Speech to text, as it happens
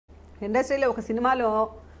ఇండస్ట్రీలో ఒక సినిమాలో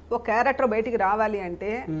ఒక క్యారెక్టర్ బయటికి రావాలి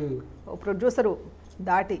అంటే ప్రొడ్యూసరు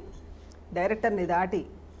దాటి, డైరెక్టర్ని దాటి,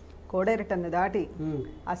 కో డైరెక్టర్ని దాటి,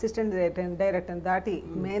 అసిస్టెంట్ డైరెక్టర్ని దాటి,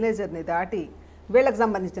 మేనేజర్ని దాటి, వీళ్ళకి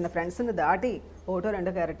సంబంధించిన ఫ్రెండ్స్ని దాటి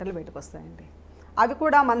 1-2 క్యారెక్టర్లు బయటకు వస్తాయండి. అవి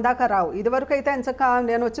కూడా మన దాకా రావు. ఇదివరకు అయితే ఎంచక్క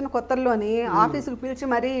నేను వచ్చిన కొత్తల్లోని ఆఫీసుకు పిలిచి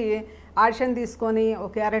మరీ ఆడిషన్ తీసుకొని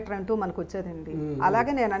ఒక క్యారెక్టర్ అంటూ మనకు వచ్చేదండి.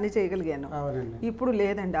 అలాగే నేను అన్ని చేయగలిగాను. ఇప్పుడు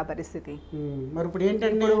లేదండి ఆ పరిస్థితి. మరి ఇప్పుడు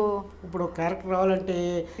ఏంటంటే ఇప్పుడు క్యారెక్టర్ రావాలంటే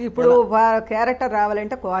ఇప్పుడు క్యారెక్టర్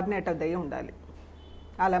రావాలంటే కోఆర్డినేటర్ దయ్యం ఉండాలి.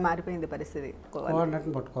 అలా మారిపోయింది పరిస్థితి.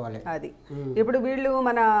 పట్టుకోవాలి అది ఇప్పుడు వీళ్ళు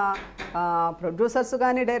మన ప్రొడ్యూసర్స్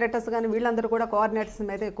కానీ డైరెక్టర్స్ కానీ వీళ్ళందరూ కూడా కోఆర్డినేటర్స్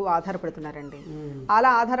మీద ఎక్కువ ఆధారపడుతున్నారండి.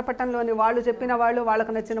 అలా ఆధారపడటంలోని వాళ్ళు చెప్పిన వాళ్ళు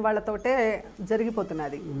వాళ్ళకు నచ్చిన వాళ్ళతోటే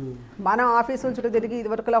జరిగిపోతున్నది. మనం ఆఫీసుల చుట్టూ తిరిగి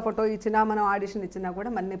ఇదివరకులా ఫోటో ఇచ్చినా మనం ఆడిషన్ ఇచ్చినా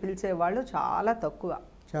కూడా మనని పిలిచే వాళ్ళు చాలా తక్కువ.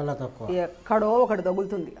 ఎక్కడో ఒకటి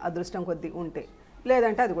తగులుతుంది అదృష్టం కొద్దీ ఉంటే,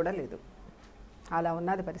 లేదంటే అది కూడా లేదు. అలా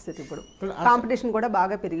ఉన్నది పరిస్థితి. ఇప్పుడు కాంపిటీషన్ కూడా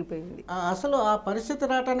బాగా పెరిగిపోయింది. అసలు ఆ పరిస్థితి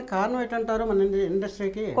రావడానికి కారణం ఏంటంటారు మన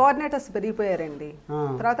ఇండస్ట్రీకి? కోఆర్డినేటర్స్ పెరిగిపోయారండి,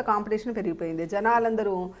 తర్వాత కాంపిటీషన్ పెరిగిపోయింది,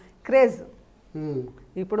 జనాలందరూ క్రేజ్.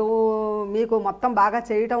 ఇప్పుడు మీకు మొత్తం బాగా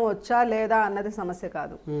చేయటం వచ్చా లేదా అన్నది సమస్య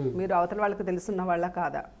కాదు, మీరు అవతల వాళ్ళకి తెలుసున్న వాళ్ళ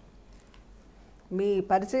కాదా, మీ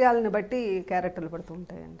పరిచయాలను బట్టి క్యారెక్టర్లు పడుతూ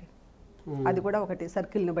ఉంటాయండి. అది కూడా ఒకటి,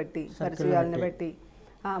 సర్కిల్ని బట్టి పరిచయాలను బట్టి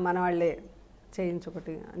మన వాళ్ళే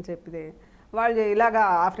చేయించొకటి అని చెప్పితే వాళ్ళు ఇలాగా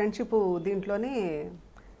ఆ ఫ్రెండ్షిప్ దీంట్లోని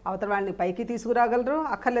అవతల వాళ్ళని పైకి తీసుకురాగలరు,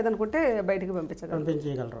 అక్కర్లేదనుకుంటే బయటికి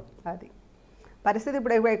పంపించగలరు. అది పరిస్థితి.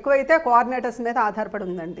 ఇప్పుడు ఎక్కువైతే కోఆర్డినేటర్స్ మీద ఆధారపడి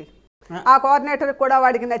ఉందండి. ఆ కోఆర్డినేటర్ కూడా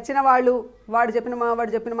వాడికి నచ్చిన వాళ్ళు, వాడు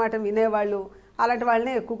చెప్పిన మాట వినేవాళ్ళు, అలాంటి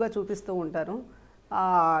వాళ్ళని ఎక్కువగా చూపిస్తూ ఉంటారు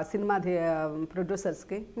సినిమా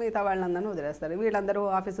ప్రొడ్యూసర్స్కి. మిగతా వాళ్ళందరూ వదిలేస్తారు. వీళ్ళందరూ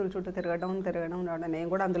ఆఫీసుల చుట్టూ తిరగడం రావడం. నేను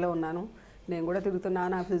కూడా అందులో ఉన్నాను, నేను కూడా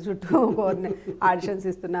తిరుగుతున్నాను ఆఫీస్ చుట్టూ, ఆడిషన్స్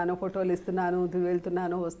ఇస్తున్నాను, ఫోటోలు ఇస్తున్నాను,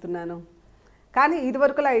 వెళ్తున్నాను వస్తున్నాను. కానీ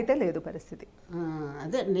ఇదివరకులా అయితే లేదు పరిస్థితి.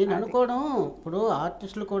 అదే నేను అనుకోవడం, ఇప్పుడు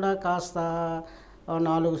ఆర్టిస్టులు కూడా కాస్త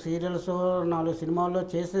 4 సీరియల్స్ 4 సినిమాల్లో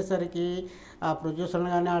చేసేసరికి ఆ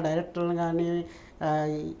ప్రొడ్యూసర్లు కానీ ఆ డైరెక్టర్లు కానీ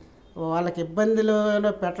వాళ్ళకి ఇబ్బందులు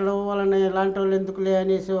పెట్టడం వలన ఇలాంటి వాళ్ళు ఎందుకులే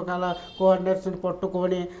అనేసి ఒకవేళ కోఆర్డినేటర్స్ని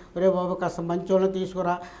పట్టుకొని ఒరే బాబు కాస్త మంచి వాళ్ళని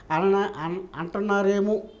తీసుకురా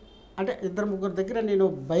అంటున్నారేమో. అంటే 2-3 దగ్గర నేను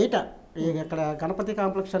బయట ఇక్కడ గణపతి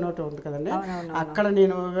కాంప్లెక్స్ అని ఒకటి ఉంది కదండి, అక్కడ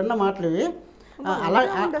నేను విన్న మాటలు ఇవి.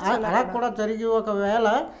 అలా కూడా జరిగి ఒకవేళ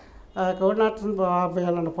కోఆర్డినేటర్స్ని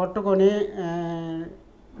వీళ్ళని పట్టుకొని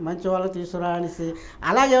మంచి వాళ్ళు తీసుకురా అనేసి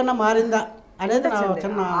అలాగేమన్నా మారిందా అనేది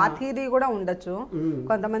చిన్న ఆ థీరీ కూడా ఉండొచ్చు.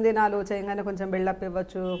 కొంతమంది నాలుగు చేయగానే కొంచెం బిల్డప్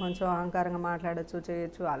ఇవ్వచ్చు, కొంచెం అహంకారంగా మాట్లాడచ్చు,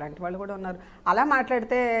 చేయొచ్చు, అలాంటి వాళ్ళు కూడా ఉన్నారు. అలా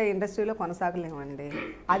మాట్లాడితే ఇండస్ట్రీలో కొనసాగలేమండి.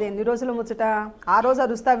 అది ఎన్ని రోజులు ముచ్చట. ఆ రోజు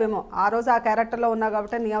అరుస్తావేమో, ఆ రోజు ఆ క్యారెక్టర్లో ఉన్నావు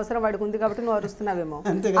కాబట్టి నీ అవసరం వాడికి ఉంది కాబట్టి నువ్వు అరుస్తున్నావేమో,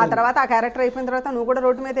 ఆ తర్వాత ఆ క్యారెక్టర్ అయిపోయిన తర్వాత నువ్వు కూడా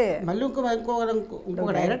రోడ్డు మీదే మళ్ళీ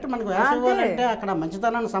ఇంకొక డైరెక్టర్ మనకు అక్కడ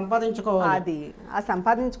మంచితనాన్ని సంపాదించుకోవాలి. అది ఆ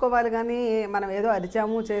సంపాదించుకోవాలి. కానీ మనం ఏదో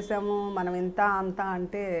అరిచాము చేసాము మనం ఇంత అంత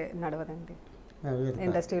అంటే నడవదండి.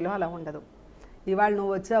 ఇండస్ట్రీలో అలా ఉండదు. ఇవాళ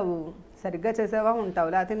నువ్వు వచ్చావు సరిగ్గా చేసావా ఉంటావు,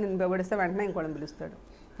 లేకపోతే నేను బెబడిస్తే వెంటనే ఇంకోళ్ళని పిలుస్తాడు.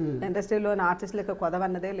 ఇండస్ట్రీలో ఆర్టిస్టులకు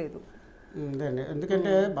కొదవన్నదే లేదు.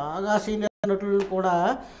 ఎందుకంటే బాగా సీనియర్ నటులు కూడా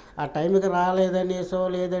ఆ టైంకి రాలేదనేసో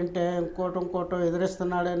లేదంటే ఇంకోటో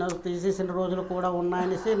ఎదురిస్తున్నాడనో తీసేసిన రోజులు కూడా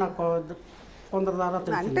ఉన్నాయనేసి నాకు కొందరు ద్వారా.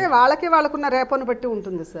 అంటే వాళ్ళకున్న రేపను బట్టి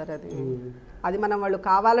ఉంటుంది సార్. అది మనం వాళ్ళు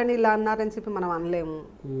కావాలని ఇలా అన్నారని చెప్పి మనం అనలేము,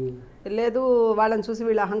 లేదు వాళ్ళని చూసి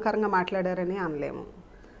వీళ్ళు అహంకారంగా మాట్లాడారని అనలేము.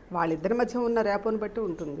 వాళ్ళిద్దరి మధ్య ఉన్న రేపను బట్టి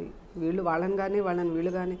ఉంటుంది. వీళ్ళు వాళ్ళని కానీ వాళ్ళని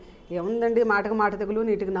వీళ్ళు కానీ ఏముందండి, మాటకు మాట తెగులు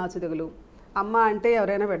నీటికి నాచు తెగులు. అమ్మ అంటే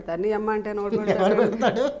ఎవరైనా పెడతారు, నీ అమ్మ అంటే నోటు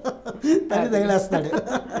పెడతాడు, తగిలేస్తాడు.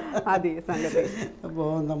 అది సంగతి.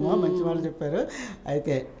 బాగుందమ్మా, మంచి వాళ్ళు చెప్పారు.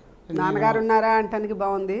 అయితే నాన్నగారు ఉన్నారా అంటానికి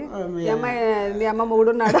బాగుంది, మీ అమ్మ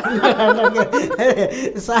మొగుడున్నాడా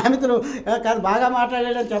సామెతలు కాదు బాగా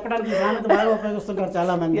మాట్లాడలేదని చెప్పడానికి సామెత బాగా ఉపయోగిస్తుంటారు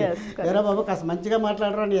చాలా మంది. వేరే బాబు కాస్త మంచిగా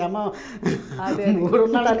మాట్లాడరా, నీ అమ్మ మొగుడు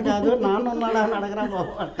ఉన్నాడని కాదు నాన్న ఉన్నాడా అని అడగరా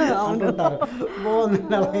బాబు అంటుంటారు. బాగుంది,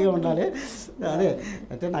 అలాగే ఉండాలి. అదే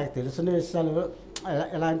అంటే నాకు తెలిసిన విషయాలు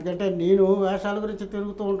ఎలాంటికంటే నేను వేషాల గురించి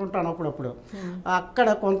తిరుగుతూ ఉంటుంటాను అప్పుడప్పుడు. అక్కడ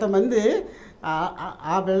కొంతమంది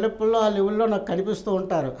ఆ బిల్డప్లో ఆ లెవెల్లో నాకు కనిపిస్తూ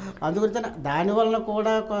ఉంటారు. అందుగురించి దానివల్ల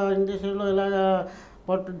కూడా ఇండస్ట్రీలో ఇలాగా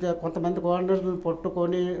కొంతమంది కోఆర్డినేటర్లను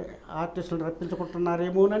పట్టుకొని ఆర్టిస్టులు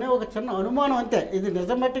రప్పించుకుంటున్నారేమోనని ఒక చిన్న అనుమానం, అంతే. ఇది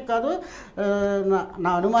నిజం బట్టి కాదు,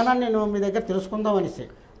 నా అనుమానాన్ని నేను మీ దగ్గర తెలుసుకుందాం అనేసి.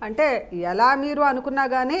 అంటే ఎలా మీరు అనుకున్నా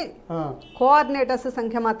కానీ కోఆర్డినేటర్స్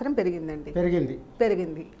సంఖ్య మాత్రం పెరిగిందండి.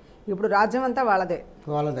 పెరిగింది. ఇప్పుడు రాజ్యం అంతా వాళ్ళదే.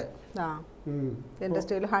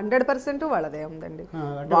 ఇండస్ట్రీలో 100% వాళ్ళదే ఉందండి.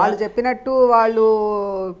 వాళ్ళు చెప్పినట్టు వాళ్ళు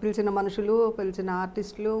పిలిచిన మనుషులు, పిలిచిన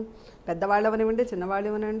ఆర్టిస్టులు, పెద్దవాళ్ళు అవనివ్వండి, చిన్నవాళ్ళు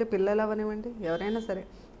అవనివ్వండి, పిల్లలు అవనివ్వండి, ఎవరైనా సరే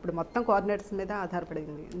ఇప్పుడు మొత్తం కోఆర్డినేటర్స్ మీద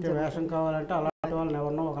ఆధారపడింది. వేషం కావాలంటే అలాంటి వాళ్ళని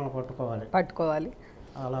ఎవరినో ఒకరిని పట్టుకోవాలి.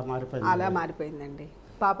 అలా మారిపోయిందండి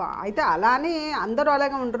పాప. అయితే అలానే అందరూ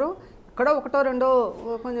అలాగే ఉండరు, ఎక్కడో ఒకటో రెండో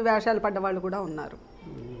కొంచెం వేషాలు పడ్డవాళ్ళు కూడా ఉన్నారు,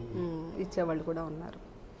 ఇచ్చేవాళ్ళు కూడా ఉన్నారు.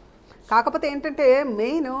 కాకపోతే ఏంటంటే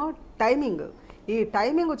మెయిన్ టైమింగ్. ఈ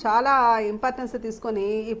టైమింగ్ చాలా ఇంపార్టెన్స్ తీసుకొని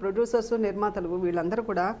ఈ ప్రొడ్యూసర్స్, నిర్మాతలు వీళ్ళందరూ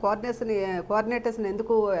కూడా కోఆర్డినేటర్స్ని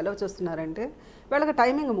ఎందుకు అలౌ చేస్తున్నారంటే వీళ్ళకి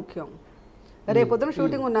టైమింగ్ ముఖ్యం. రేపొద్దున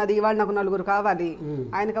షూటింగ్ ఉన్నది, ఇవాళ నాకు 4 కావాలి,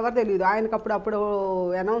 ఆయనకు ఎవరు తెలియదు, ఆయనకు అప్పుడు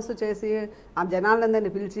అనౌన్స్ చేసి ఆ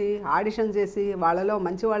జనాలందరినీ పిలిచి ఆడిషన్ చేసి వాళ్ళలో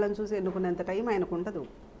మంచి వాళ్ళని చూసి ఎన్నుకునేంత టైం ఆయనకు ఉండదు.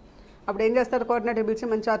 అప్పుడు ఏం చేస్తారు, కోఆర్డినేటర్ పిలిచి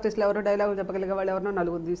మంచి ఆర్టిస్టులు ఎవరో డైలాగులు చెప్పగలిగే వాళ్ళు ఎవరినో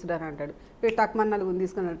 4 తీసుకురారు అంటాడు, వీళ్ళు టక్మని 4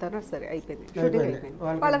 తీసుకుని వెళ్తారు, సరే అయిపోయింది, షూటింగ్ అయిపోయింది,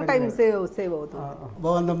 వాళ్ళకి టైం సేవ్ అవుతుంది.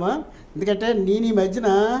 బాగుందమ్మా. ఎందుకంటే నేను ఈ మధ్యన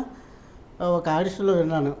ఒక ఆడిషన్లో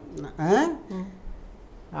విన్నాను,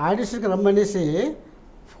 ఆడిషన్కి రమ్మనేసి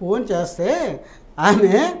ఫోన్ చేస్తే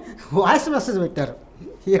ఆమె వాయిస్ మెసేజ్ పెట్టారు.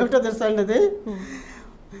 ఏమిటో తెలుసా అండి అది,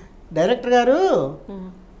 డైరెక్టర్ గారు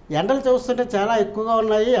ఎండలు చూస్తుంటే చాలా ఎక్కువగా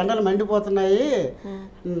ఉన్నాయి, ఎండలు మండిపోతున్నాయి,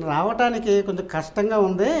 రావటానికి కొంచెం కష్టంగా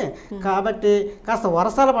ఉంది, కాబట్టి కాస్త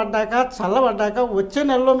వర్షాలు పడ్డాక చల్లబడ్డాక వచ్చే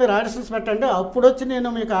నెలలో మీరు ఆడిషన్స్ పెట్టండి, అప్పుడు వచ్చి నేను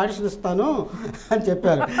మీకు ఆడిషన్ ఇస్తాను అని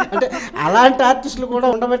చెప్పారు. అంటే అలాంటి ఆర్టిస్టులు కూడా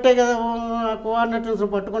ఉండబట్టే కదా కోఆర్డినేటర్స్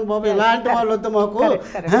పట్టుకొని బాబు ఇలాంటి వాళ్ళు వద్దు మాకు,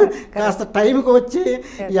 కాస్త టైంకి వచ్చి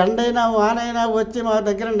ఎండైనా వానైనా వచ్చి మా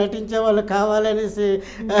దగ్గర నటించే వాళ్ళు కావాలి అనేసి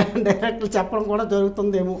డైరెక్టర్లు చెప్పడం కూడా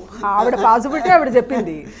జరుగుతుందేమో. ఆవిడ పాసిబిలిటీ ఆవిడ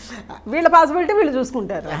చెప్పింది, వీళ్ళ పాసిబిలిటీ వీళ్ళు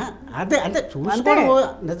చూసుకుంటారు. అదే అంటే చూసుకోవడం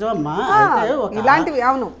నిజమమ్మా. అయితే ఇలాంటివి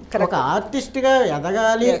అవును, ఒక ఆర్టిస్ట్గా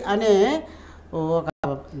ఎదగాలి అనే ఒక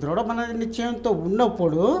దృఢమైన నిశ్చయంతో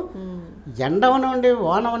ఉన్నప్పుడు ఎండవనివ్వండి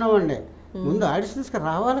వానవనివ్వండి ముందు ఆడిషన్స్కి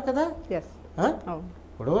రావాలి కదా.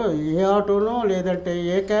 ఇప్పుడు ఏ ఆటోనో లేదంటే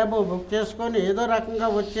ఏ క్యాబ్ బుక్ చేసుకొని ఏదో రకంగా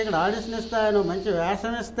వచ్చి ఇక్కడ ఆడిషన్ ఇస్తాను, మంచి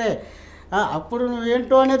వేషం ఇస్తే అప్పుడు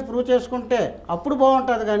నువ్వేంటో అనేది ప్రూవ్ చేసుకుంటే అప్పుడు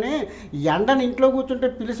బాగుంటుంది. కానీ ఎండని ఇంట్లో కూర్చుంటే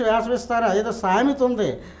పిలిచి వేషం ఇస్తారా, ఏదో సామెత ఉంది,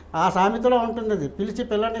 ఆ సామెతలో ఉంటుంది అది, పిలిచి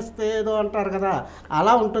పిల్లనిస్తే ఏదో అంటారు కదా,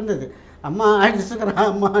 అలా ఉంటుంది అది. అమ్మ ఆడిషన్కి రా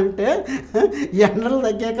అమ్మ అంటే ఎండలు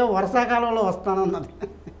తగ్గాక వర్షాకాలంలో వస్తానన్నది.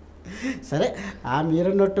 సరే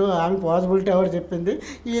మీరన్నట్టు ఆమె పాజిబిలిటీ ఎవరు చెప్పింది,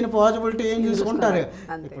 ఈయన పాజిబిలిటీ ఏం చూసుకుంటారు.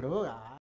 ఇప్పుడు